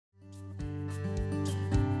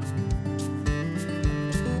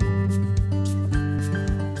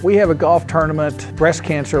We have a golf tournament, breast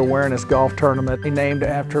cancer awareness golf tournament, named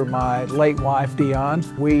after my late wife,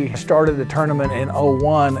 Deon. We started the tournament in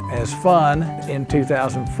 '01 as fun. In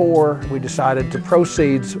 2004, we decided the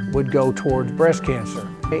proceeds would go towards breast cancer.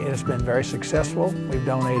 It's been very successful. We've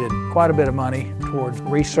donated quite a bit of money towards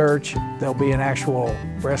research. There'll be an actual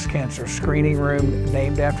breast cancer screening room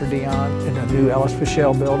named after Deon in the new Ellis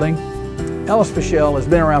Fischel building. Ellis Fischel has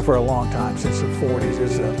been around for a long time, since the 40s.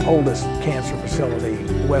 It's the oldest cancer facility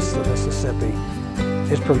west of Mississippi.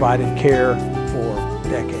 It's provided care for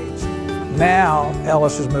decades. Now,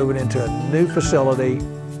 Ellis is moving into a new facility.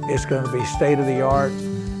 It's going to be state-of-the-art,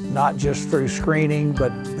 not just through screening,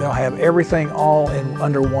 but they'll have everything all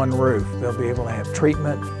under one roof. They'll be able to have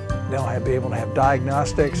treatment, they'll be able to have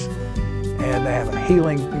diagnostics, and they have a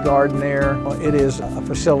healing garden there. It is a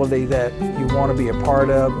facility that you want to be a part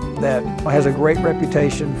of, that has a great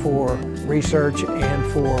reputation for research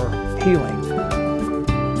and for healing.